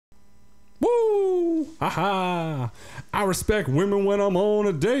Ha ha. I respect women when I'm on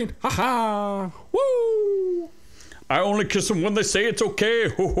a date. Ha ha. Woo. I only kiss them when they say it's okay.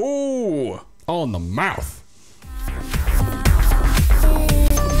 Hoo hoo. On the mouth.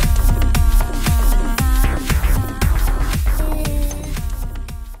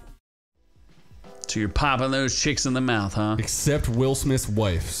 So you're popping those chicks in the mouth, huh? Except Will Smith's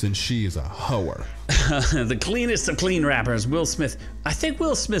wife, since she is a hoer. The cleanest of clean rappers, Will Smith. I think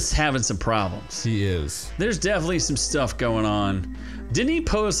Will Smith's having some problems. He is. There's definitely some stuff going on. Didn't he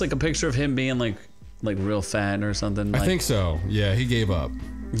post like a picture of him being like real fat or something? I think so. Yeah, he gave up.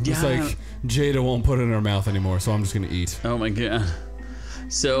 Yeah. It's like Jada won't put it in her mouth anymore, so I'm just gonna eat. Oh my god.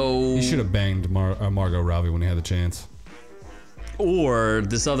 So He should have banged Margot Robbie when he had the chance. Or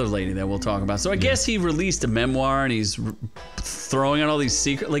this other lady that we'll talk about. So I guess he released a memoir and he's throwing out all these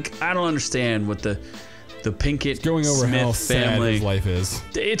secrets. Like, I don't understand what the Pinkett Going over Smith how family. sad his life is.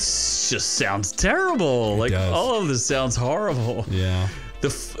 It just sounds terrible. Like does. all of this sounds horrible. Yeah. The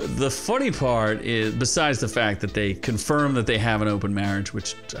funny part is, besides the fact that they confirm that they have an open marriage,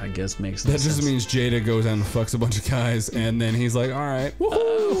 which I guess makes no That sense. just means Jada goes out and fucks a bunch of guys, and then he's like, all right.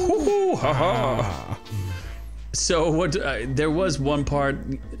 Woohoo, ha-ha. So what? There was one part.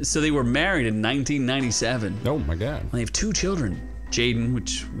 So they were married in 1997. Oh my god. They have 2 children. Jaden,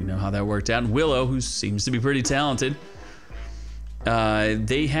 which we know how that worked out, and Willow, who seems to be pretty talented.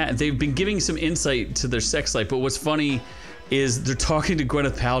 They've been giving some insight to their sex life, but what's funny is they're talking to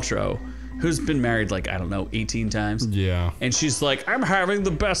Gwyneth Paltrow, who's been married like, I don't know, 18 times. Yeah. And she's like, I'm having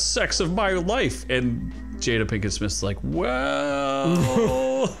the best sex of my life. And Jada Pinkett Smith's like,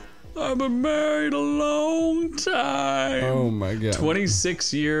 well, I've been married a long time. Oh my god.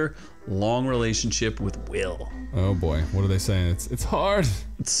 26-year long relationship with Will. Oh boy. What are they saying? It's hard.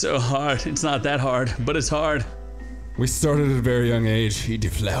 It's so hard. It's not that hard, but it's hard. We started at a very young age. He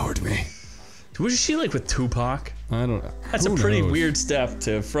deflowered me. Was she like with Tupac? I don't know. That's a pretty weird step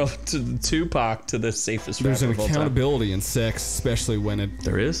to Tupac to the safest There's rapper an of all time. accountability in sex, especially when it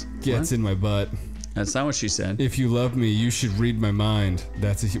There is? gets What? in my butt. That's not what she said. If you love me, you should read my mind.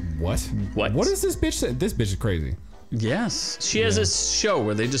 That's a what? What? What is this bitch say? This bitch is crazy. Yes. She has this show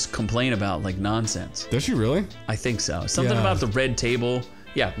where they just complain about like nonsense. Does she really? I think so. Something Yeah. about the red table.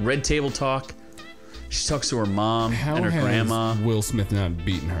 Yeah, red table talk. She talks to her mom How and her has grandma Will Smith not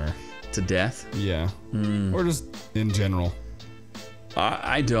beaten her? to death. Yeah. Hmm. Or just in general.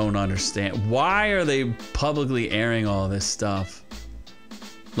 I don't understand. Why are they publicly airing all this stuff?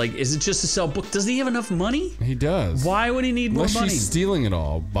 Like, is it just to sell book? Does he have enough money? He does. Why would he need more Unless money? she's stealing it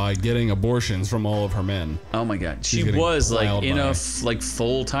all by getting abortions from all of her men. Oh my god, she getting was like plowed in by. a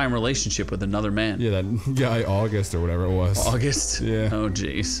full-time relationship with another man. Yeah, that guy August or whatever it was. August. Yeah. Oh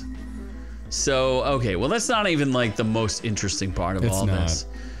jeez. So okay, well that's not even like the most interesting part of It's all not. this.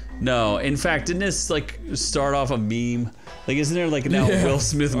 No, in fact, didn't this like start off a meme? Like, isn't there like now Yeah. Will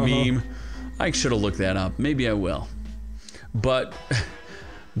Smith meme? I should have looked that up. Maybe I will. But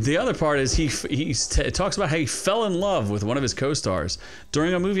the other part is he talks about how he fell in love with one of his co-stars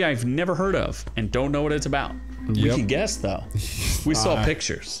during a movie I've never heard of and don't know what it's about. We Yep. can guess though. We saw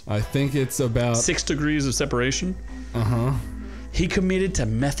pictures. I think it's about 6 degrees of separation. uh-huh. He committed to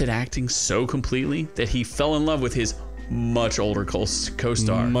method acting so completely that he fell in love with his much older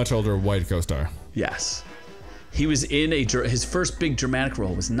co-star. Much older white co-star. Yes. He was in his first big dramatic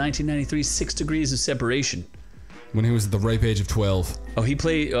role was 1993's 6 Degrees of Separation. When he was at the ripe age of 12. Oh, he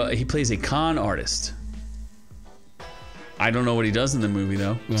plays a con artist. I don't know what he does in the movie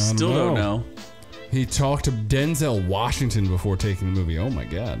though. Still don't know. He talked to Denzel Washington before taking the movie. Oh my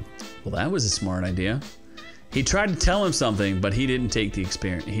god. Well, that was a smart idea. He tried to tell him something, but he didn't take the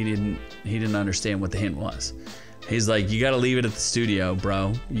experience. He didn't understand what the hint was. He's like, you got to leave it at the studio,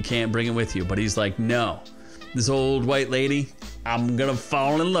 bro. You can't bring it with you. But he's like, no. This old white lady, I'm gonna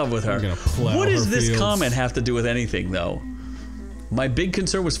fall in love with her. I'm gonna plow What does her this fields. comment have to do with anything, though? My big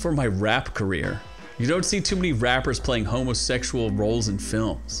concern was for my rap career. You don't see too many rappers playing homosexual roles in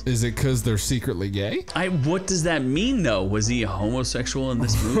films. Is it because they're secretly gay? What does that mean, though? Was he a homosexual in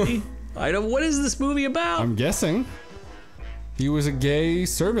this movie? What is this movie about? I'm guessing. He was a gay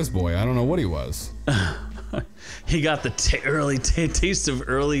service boy. I don't know what he was. He got the early taste of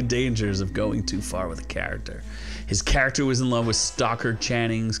early dangers of going too far with a character. His character was in love with Stockard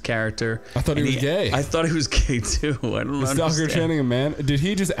Channing's character. I thought he was gay. I thought he was gay too. I don't know. Is Stockard Channing a man? Did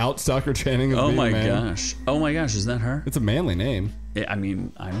he just out Stockard Channing as Oh being my a man? gosh. Oh my gosh, is that her? It's a manly name. I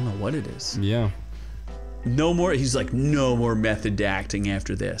mean, I don't know what it is. Yeah. No more. He's like, no more method acting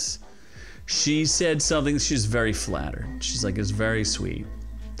after this. She said something. She's very flattered. She's like, it's very sweet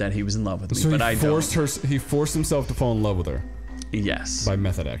that he was in love with me, So but he I forced don't. her. He forced himself to fall in love with her. Yes. by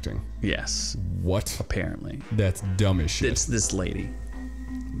method acting. Yes. What? Apparently. That's dumb as shit. It's this lady.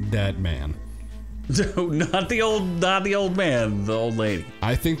 That man. No, not the old man. The old lady.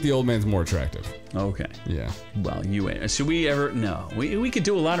 I think the old man's more attractive. Okay. Yeah. Well, should we ever? No. We could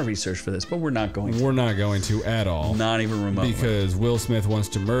do a lot of research for this, but we're not going to. We're not going to at all. Not even remotely. Because Will Smith wants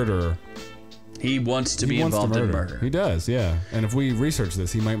to murder. He wants to be involved in murder. He does, yeah. And if we research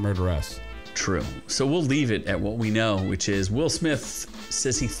this, he might murder us. True. So we'll leave it at what we know, which is Will Smith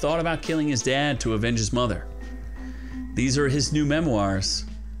says he thought about killing his dad to avenge his mother. These are his new memoirs.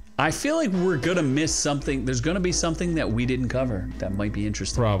 I feel like we're going to miss something. There's going to be something that we didn't cover that might be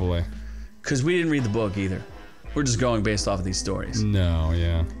interesting. Probably. Because we didn't read the book either. We're just going based off of these stories. No,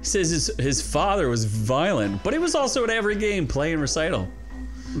 yeah. He says his father was violent, but he was also at every game, play, and recital.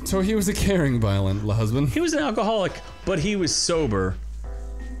 So he was a caring, violent husband. He was an alcoholic, but he was sober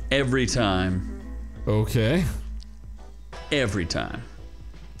every time. Okay. Every time.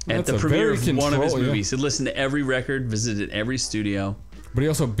 That's at the premiere of one of his yeah. movies. He listened to every record, visited every studio. But he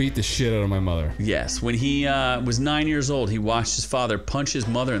also beat the shit out of my mother. Yes. When he was 9 years old, he watched his father punch his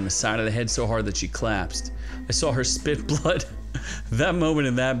mother in the side of the head so hard that she collapsed. I saw her spit blood. That moment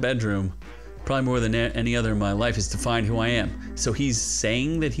in that bedroom, probably more than any other in my life, has defined who I am. So he's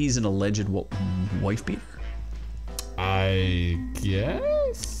saying that he's an alleged wife beater? I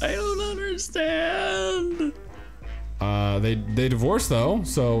guess? I don't understand. They divorced though,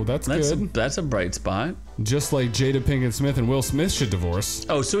 so that's good. That's a bright spot. Just like Jada Pinkett Smith and Will Smith should divorce.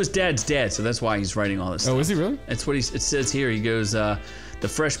 Oh, so his dad's dead, so that's why he's writing all this stuff. Oh, is he really? That's what it says here. He goes, the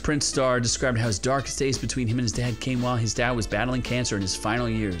Fresh Prince star described how his darkest days between him and his dad came while his dad was battling cancer in his final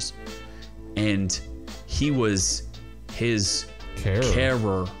years. And he was his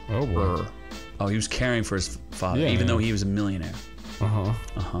carer. Oh, boy. Oh, he was caring for his father, Yeah, even yeah. though he was a millionaire.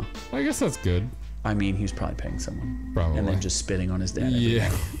 Uh-huh. I guess that's good. I mean, he was probably paying someone. Probably. And then just spitting on his dad every Yeah.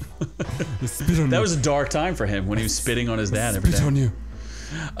 day. Spit on That you. was a dark time for him when he was spitting on his dad every Spit day. on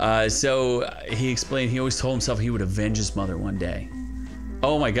you. So he explained he always told himself he would avenge his mother one day.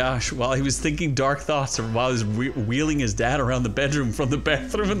 Oh my gosh, while he was thinking dark thoughts or while he was wheeling his dad around the bedroom from the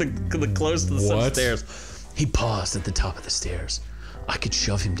bathroom and the close to the What? stairs, he paused at the top of the stairs. I could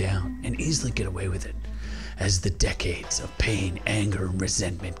shove him down and easily get away with it. As the decades of pain, anger, and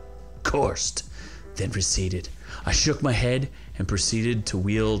resentment coursed, then receded, I shook my head and proceeded to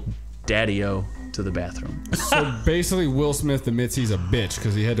wheel Daddy-O to the bathroom. So basically, Will Smith admits he's a bitch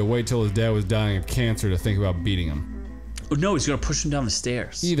because he had to wait till his dad was dying of cancer to think about beating him. Oh, no, he's going to push him down the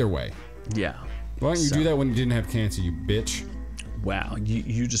stairs. Either way. Yeah. Why don't you do that when you didn't have cancer, you bitch? Wow.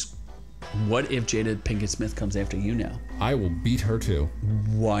 You just... What if Jada Pinkett Smith comes after you now? I will beat her too.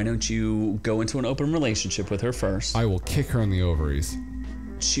 Why don't you go into an open relationship with her first? I will kick her in the ovaries.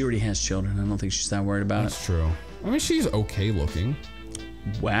 She already has children. I don't think she's that worried about That's true. I mean, she's okay looking.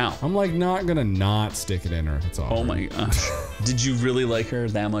 it. Wow. I'm like not gonna not stick it in her. It's all. Oh my gosh. Did you really like her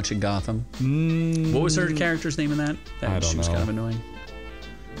that much in Gotham? What was her character's name in that? I don't She was know. kind of annoying.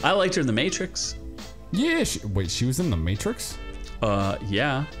 I liked her in The Matrix. Yeah. Wait, she was in The Matrix?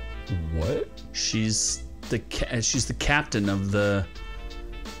 Yeah. What? She's the captain of the...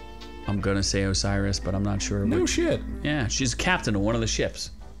 I'm gonna say Osiris, but I'm not sure. No which. shit. Yeah, she's captain of one of the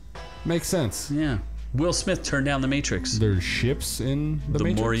ships. Makes sense. Yeah. Will Smith turned down The Matrix. There's ships in The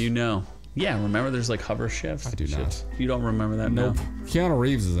Matrix? more you know. Yeah, remember there's like hover ships? I do not. You don't remember that? Nope. No. Keanu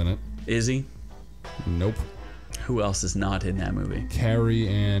Reeves is in it. Is he? Nope. Who else is not in that movie? Carrie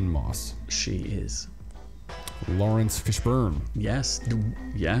Ann Moss. She is. Lawrence Fishburne. Yes.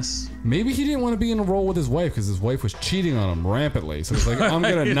 Yes. Maybe he didn't want to be in a role with his wife because his wife was cheating on him rampantly. So he's like, I'm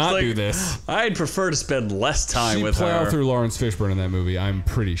gonna He's not like, do this. I'd prefer to spend less time She with plowed her. through Lawrence Fishburne in that movie. I'm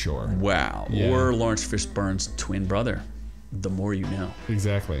pretty sure. Wow. Yeah. Or Lawrence Fishburne's twin brother. The more you know.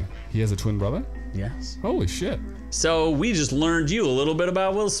 Exactly. He has a twin brother? Yes. Holy shit. So we just learned you a little bit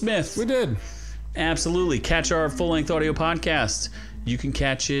about Will Smith. We did. Absolutely. Catch our full-length audio podcast. You can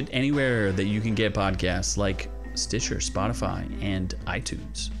catch it anywhere that you can get podcasts, like Stitcher, Spotify, and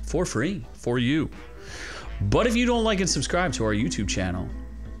iTunes for free for you. But if you don't like and subscribe to our YouTube channel,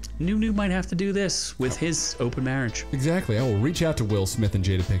 New might have to do this with his open marriage. Exactly. I will reach out to Will Smith and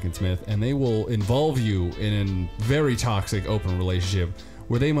Jada Pinkett Smith, and they will involve you in a very toxic open relationship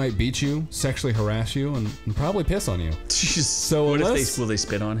where they might beat you, sexually harass you, and probably piss on you. So what if will they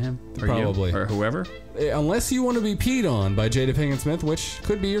spit on him? Or Probably. You? Or whoever? Unless you want to be peed on by Jada Pinkett Smith, which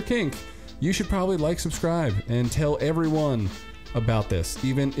could be your kink, you should probably like, subscribe, and tell everyone about this,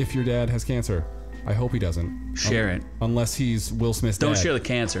 even if your dad has cancer. I hope he doesn't. Share it. Unless he's Will Smith's dad. Don't share the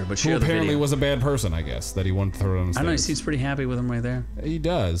cancer, but Who share the apparently video. was a bad person, I guess, that he wanted to throw it on his I know he face. seems pretty happy with him right there. He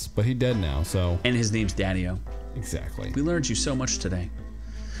does, but he's dead now, so... And his name's Daddy-O. Exactly. We learned you so much today.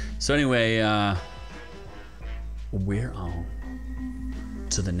 So anyway, we're on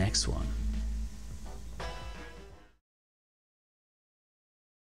to the next one.